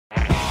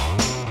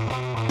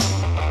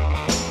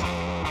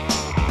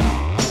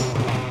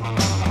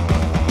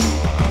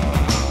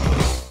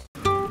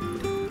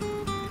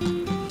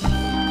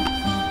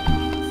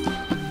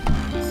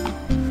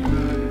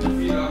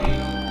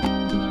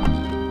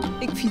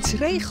fiets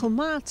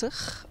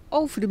regelmatig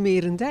over de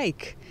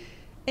Merendijk.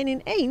 En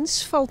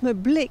ineens valt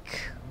mijn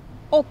blik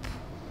op,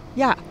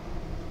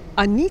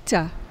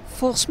 Annita.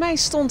 Volgens mij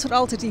stond er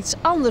altijd iets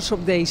anders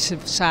op deze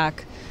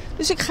zaak.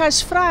 Dus ik ga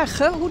eens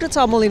vragen hoe dat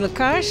allemaal in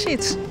elkaar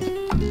zit.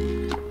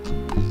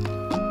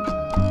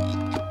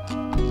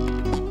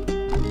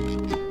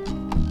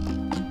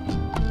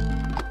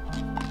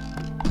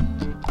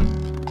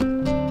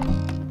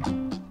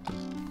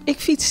 Ik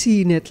fietste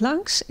hier net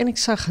langs en ik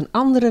zag een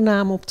andere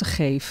naam op de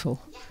gevel.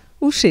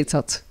 Hoe zit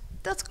dat?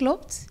 Dat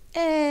klopt.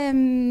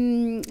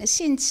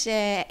 Sinds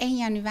 1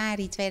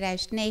 januari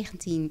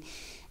 2019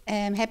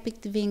 heb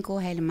ik de winkel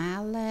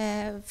helemaal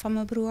van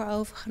mijn broer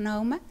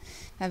overgenomen.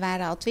 We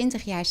waren al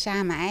 20 jaar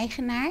samen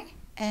eigenaar.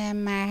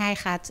 Maar hij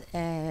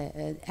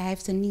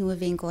heeft een nieuwe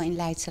winkel in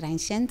Leidse Rijn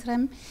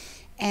Centrum.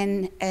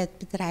 En het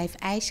bedrijf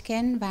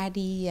IJscan, waar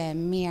hij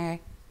meer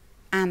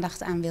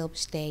aandacht aan wil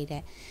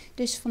besteden.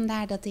 Dus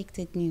vandaar dat ik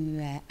dit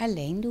nu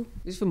alleen doe.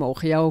 Dus we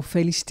mogen jou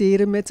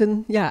feliciteren met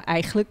een,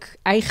 eigenlijk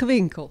eigen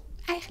winkel.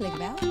 Eigenlijk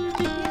wel.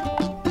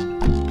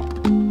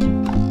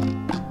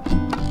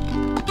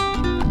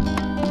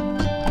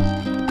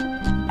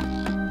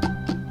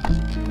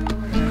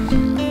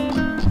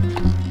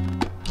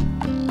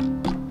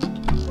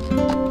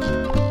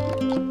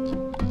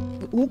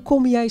 Hoe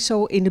kom jij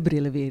zo in de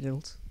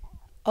brillenwereld?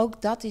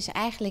 Ook dat is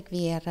eigenlijk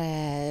weer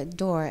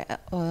door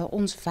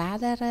onze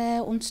vader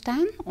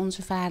ontstaan.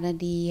 Onze vader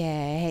die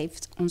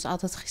heeft ons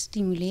altijd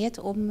gestimuleerd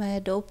om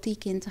de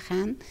optiek in te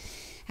gaan.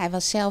 Hij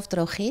was zelf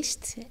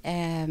drogist,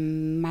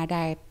 maar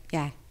daar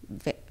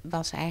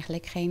was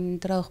eigenlijk geen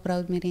droog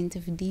brood meer in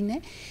te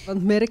verdienen.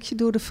 Want merk je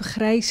door de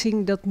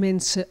vergrijzing dat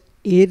mensen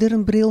eerder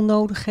een bril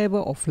nodig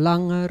hebben of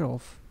langer?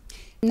 Of?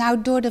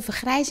 Nou, door de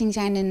vergrijzing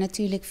zijn er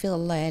natuurlijk veel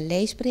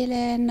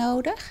leesbrillen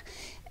nodig.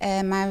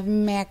 Maar we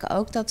merken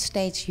ook dat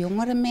steeds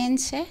jongere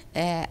mensen,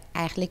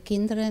 eigenlijk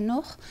kinderen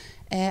nog,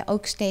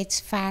 ook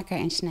steeds vaker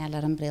en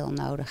sneller een bril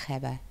nodig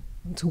hebben.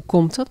 Want hoe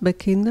komt dat bij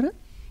kinderen?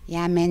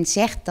 Ja, men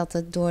zegt dat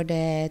het door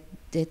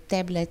de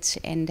tablets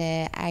en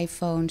de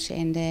iPhones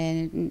en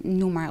de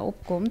noem maar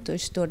op komt,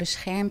 dus door de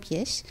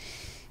schermpjes.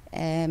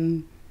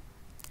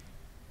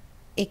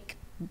 Ik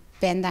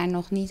ben daar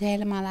nog niet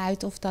helemaal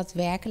uit of dat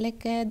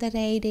werkelijk de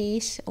reden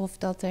is of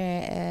dat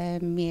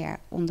er meer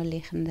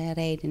onderliggende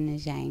redenen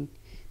zijn.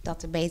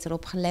 Dat er beter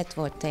op gelet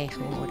wordt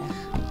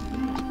tegenwoordig.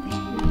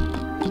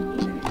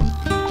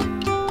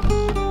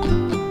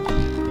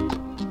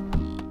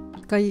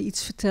 Kan je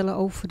iets vertellen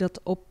over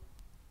dat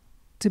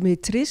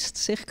optometrist?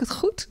 Zeg ik het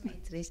goed?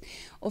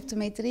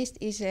 Optometrist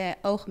is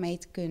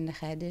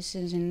oogmeetkundige. Dus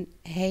is een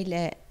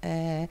hele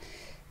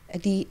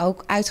die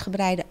ook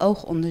uitgebreide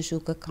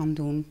oogonderzoeken kan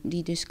doen.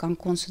 Die dus kan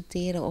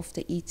constateren of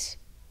er iets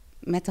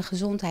met de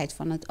gezondheid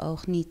van het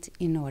oog niet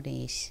in orde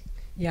is.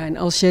 Ja, en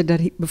als je daar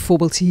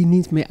bijvoorbeeld hier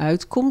niet meer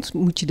uitkomt,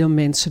 moet je dan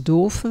mensen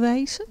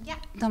doorverwijzen? Ja,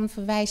 dan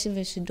verwijzen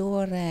we ze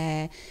door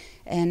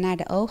naar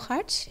de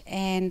oogarts.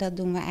 En dat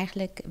doen we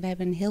eigenlijk, we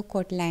hebben een heel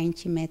kort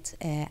lijntje met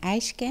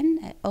IJscan,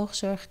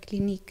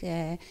 oogzorgkliniek,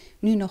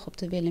 nu nog op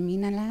de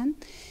Wilhelminalaan.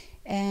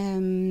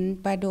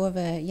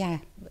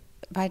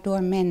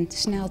 Waardoor men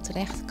snel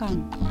terecht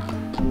kan.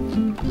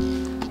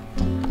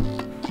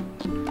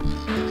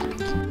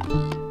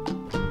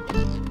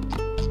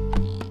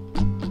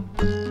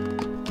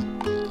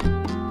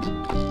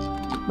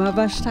 Maar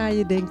waar sta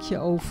je, denk je,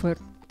 over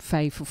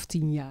 5 of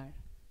 10 jaar?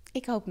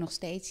 Ik hoop nog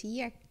steeds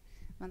hier.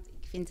 Want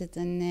ik vind het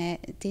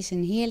het is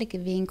een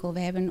heerlijke winkel. We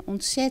hebben een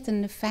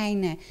ontzettende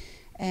fijne,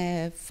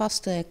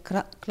 vaste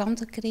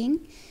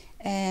klantenkring.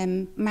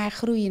 Maar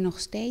groeien nog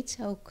steeds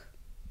ook.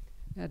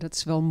 Ja, dat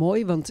is wel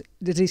mooi, want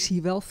er is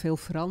hier wel veel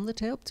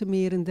veranderd op de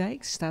Merendijk.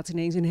 Er staat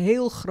ineens een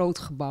heel groot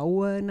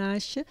gebouw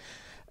naast je.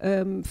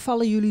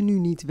 Vallen jullie nu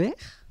niet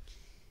weg?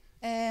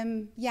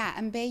 Ja,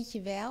 een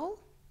beetje wel.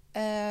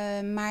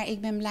 Maar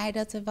ik ben blij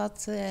dat er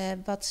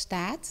wat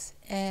staat.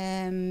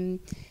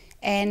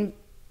 En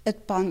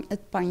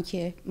het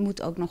pandje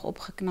moet ook nog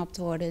opgeknapt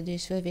worden.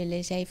 Dus we willen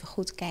eens even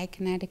goed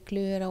kijken naar de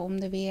kleuren om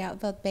er weer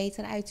wat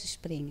beter uit te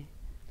springen.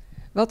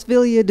 Wat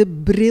wil je de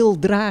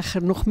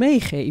brildrager nog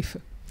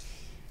meegeven?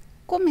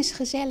 Kom eens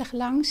gezellig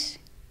langs.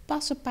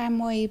 Pas een paar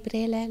mooie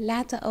brillen.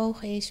 Laat de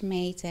ogen eens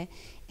meten.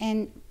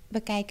 En we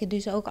kijken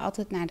dus ook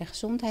altijd naar de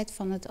gezondheid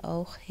van het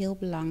oog. Heel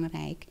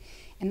belangrijk.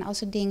 En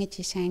als er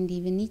dingetjes zijn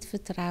die we niet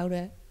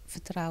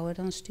vertrouwen,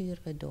 dan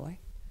sturen we door.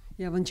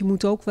 Ja, want je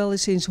moet ook wel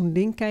eens in zo'n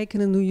ding kijken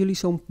en dan doen jullie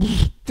zo'n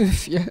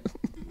pufje.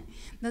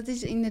 Dat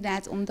is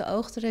inderdaad om de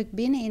oogdruk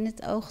binnen in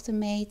het oog te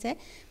meten.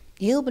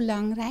 Heel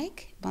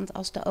belangrijk, want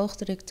als de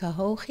oogdruk te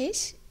hoog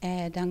is,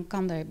 dan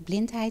kan er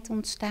blindheid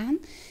ontstaan.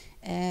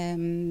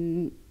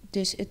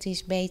 Dus het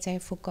is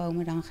beter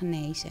voorkomen dan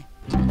genezen.